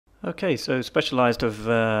Okay, so Specialized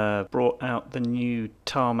have brought out the new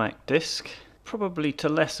Tarmac disc, probably to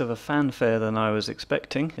less of a fanfare than I was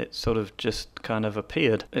expecting. It sort of just kind of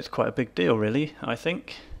appeared. It's quite a big deal, really, I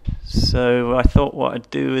think. So I thought what I'd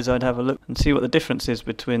do is I'd have a look and see what the difference is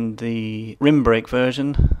between the rim brake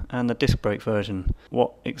version and the disc brake version.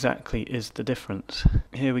 What exactly is the difference?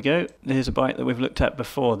 Here we go. Here's a bike that we've looked at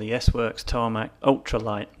before, the S-Works Tarmac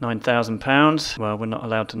Ultralight, £9,000. Well, we're not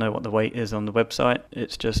allowed to know what the weight is on the website.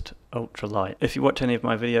 It's just ultralight. If you watch any of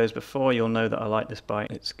my videos before, you'll know that I like this bike.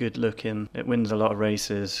 It's good looking. It wins a lot of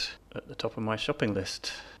races. At the top of my shopping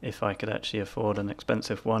list if I could actually afford an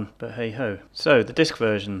expensive one, but hey ho. So the disc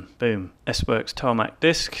version, boom, S-Works Tarmac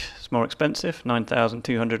disc. It's more expensive,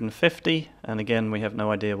 9,250, and again we have no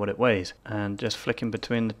idea what it weighs. And just flicking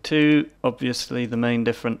between the two, obviously the main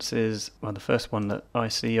difference is, well, the first one that I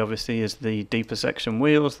see obviously is the deeper section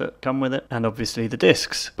wheels that come with it, and obviously the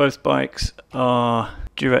discs. Both bikes are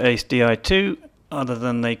Dura-Ace Di2, other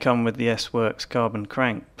than they come with the S-Works carbon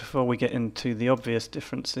crank. Before we get into the obvious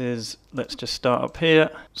differences, let's just start up here.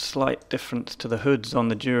 Slight difference to the hoods on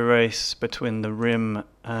the Dura-Ace between the rim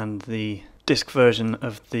and the disc version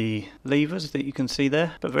of the levers that you can see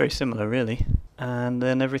there, but very similar really. And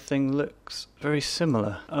then everything looks very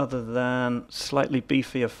similar, other than slightly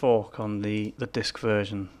beefier fork on the disc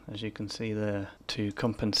version, as you can see there, to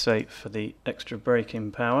compensate for the extra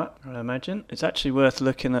braking power, I imagine. It's actually worth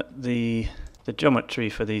looking at the geometry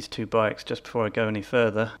for these two bikes just before I go any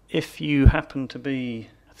further. If you happen to be,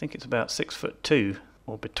 I think it's about 6'2",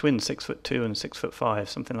 or between 6'2" and 6'5",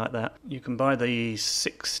 something like that, you can buy the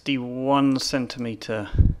 61 centimeter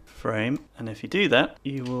frame, and if you do that,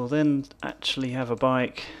 you will then actually have a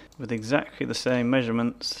bike with exactly the same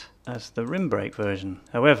measurements as the rim brake version.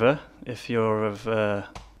 However, if you're of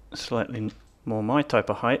slightly more my type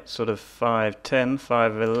of height, sort of 5'10",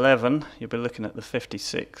 5'11", you'll be looking at the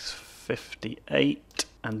 56, 58,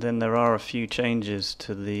 and then there are a few changes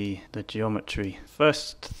to the geometry.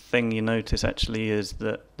 First thing you notice actually is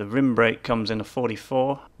that the rim brake comes in a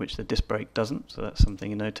 44, which the disc brake doesn't, so that's something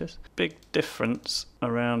you notice. Big difference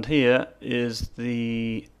around here is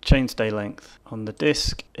the chainstay length. On the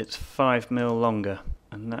disc it's 5mm longer,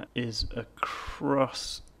 and that is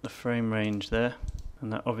across the frame range there.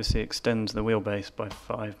 And that obviously extends the wheelbase by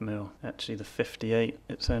 5mm. Actually the 58,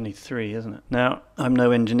 it's only 3, isn't it? Now, I'm no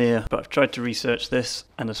engineer, but I've tried to research this,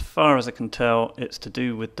 and as far as I can tell, it's to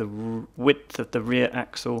do with the width of the rear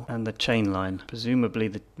axle and the chain line. Presumably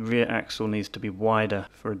the rear axle needs to be wider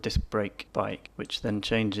for a disc brake bike, which then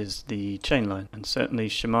changes the chain line. And certainly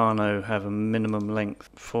Shimano have a minimum length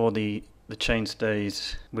for the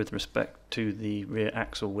chainstays with respect to the rear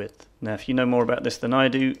axle width. Now, if you know more about this than I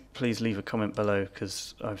do, please leave a comment below,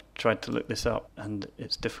 because I've tried to look this up and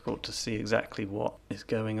it's difficult to see exactly what is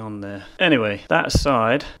going on there. Anyway, that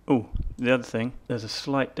aside, the other thing, there's a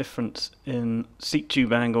slight difference in seat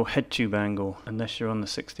tube angle, head tube angle, unless you're on the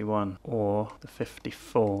 61 or the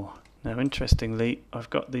 54. Now, interestingly, I've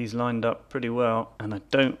got these lined up pretty well, and I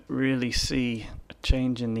don't really see a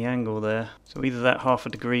change in the angle there. So either that half a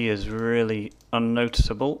degree is really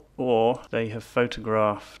unnoticeable, or they have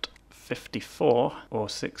photographed 54 or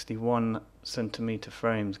 61 centimeter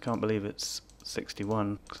frames. Can't believe it's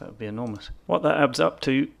 61, because that would be enormous. What that adds up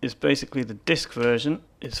to is basically the disc version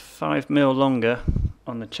is 5mm longer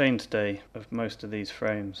on the chainstay of most of these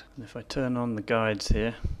frames. And if I turn on the guides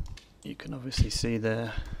here, you can obviously see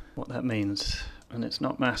there what that means, and it's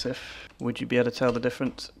not massive. Would you be able to tell the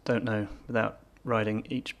difference? Don't know without riding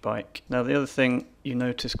each bike. Now, the other thing you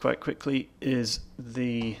notice quite quickly is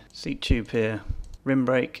the seat tube here. Rim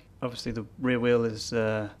brake, obviously the rear wheel is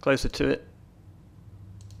closer to it,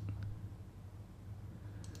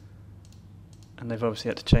 and they've obviously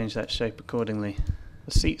had to change that shape accordingly.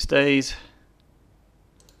 The seat stays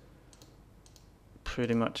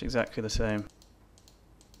pretty much exactly the same,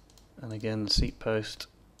 and again the seat post,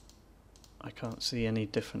 I can't see any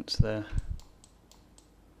difference there.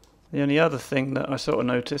 The only other thing that I sort of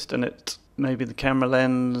noticed, and it's maybe the camera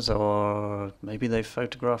lens, or maybe they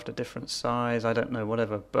photographed a different size, I don't know,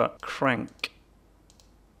 whatever, but crank.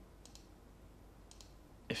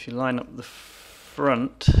 If you line up the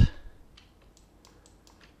front,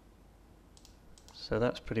 so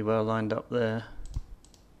that's pretty well lined up there.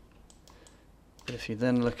 But if you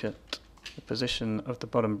then look at the position of the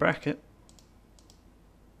bottom bracket,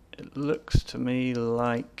 it looks to me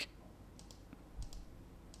like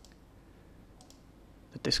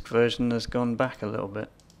the disc version has gone back a little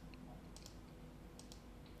bit,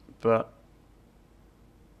 but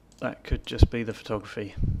that could just be the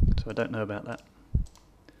photography, so I don't know about that.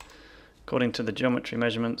 According to the geometry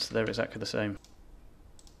measurements, they're exactly the same.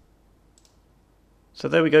 So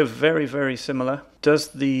there we go, very, very similar. Does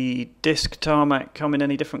the disc Tarmac come in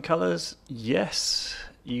any different colours? Yes,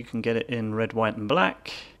 you can get it in red, white and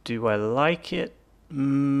black. Do I like it?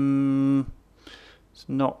 It's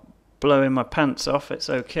not blowing my pants off, it's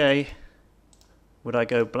okay. Would I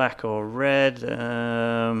go black or red?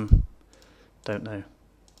 Don't know.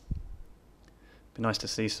 Be nice to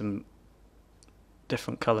see some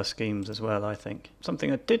different colour schemes as well, I think.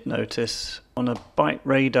 Something I did notice on a bike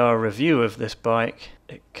radar review of this bike,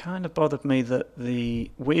 it kind of bothered me that the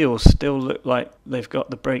wheels still look like they've got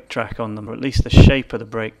the brake track on them, or at least the shape of the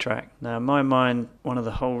brake track. Now in my mind, one of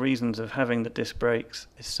the whole reasons of having the disc brakes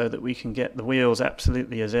is so that we can get the wheels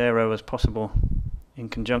absolutely as aero as possible in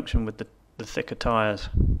conjunction with the thicker tyres.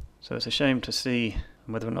 So it's a shame to see,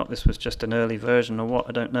 whether or not this was just an early version or what,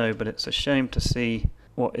 I don't know, but it's a shame to see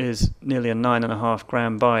what is nearly a 9.5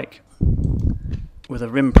 gram bike with a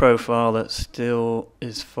rim profile that still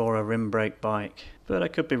is for a rim brake bike. But I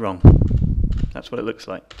could be wrong. That's what it looks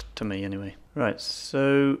like to me anyway. Right,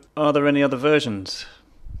 so are there any other versions?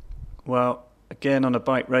 Well, again on a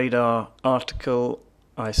Bike Radar article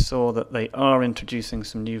I saw that they are introducing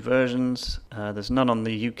some new versions. There's none on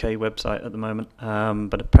the UK website at the moment,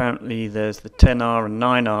 but apparently there's the 10R and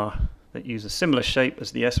 9R that use a similar shape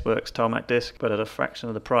as the S-Works Tarmac disc, but at a fraction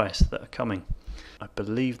of the price that are coming. I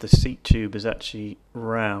believe the seat tube is actually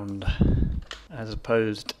round, as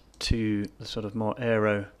opposed to the sort of more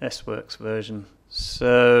aero S-Works version.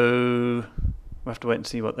 So we'll have to wait and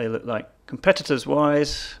see what they look like.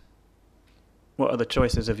 Competitors-wise, what other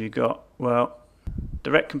choices have you got? Well,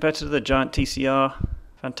 direct competitor, the Giant TCR,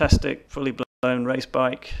 fantastic, fully blown race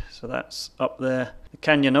bike, so that's up there. The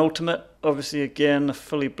Canyon Ultimate, obviously again a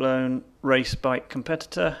fully blown race bike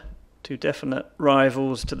competitor. Two definite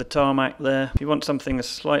rivals to the Tarmac there. If you want something a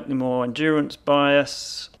slightly more endurance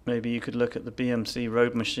bias, maybe you could look at the BMC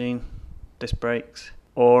Road Machine disc brakes.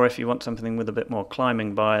 Or if you want something with a bit more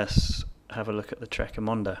climbing bias, have a look at the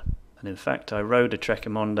Trekimonda. And in fact, I rode a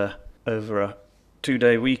Trekimonda over a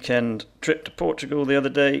 2-day weekend trip to Portugal the other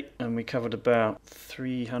day, and we covered about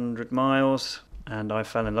 300 miles. And I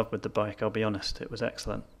fell in love with the bike, I'll be honest, it was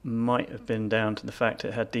excellent. Might have been down to the fact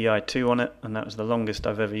it had Di2 on it, and that was the longest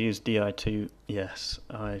I've ever used Di2. Yes,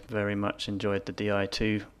 I very much enjoyed the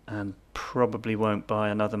Di2, and probably won't buy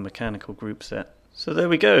another mechanical group set. So there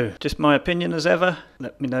we go, just my opinion as ever.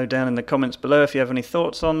 Let me know down in the comments below if you have any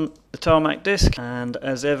thoughts on the Tarmac disc, and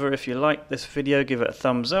as ever, if you like this video, give it a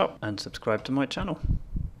thumbs up and subscribe to my channel.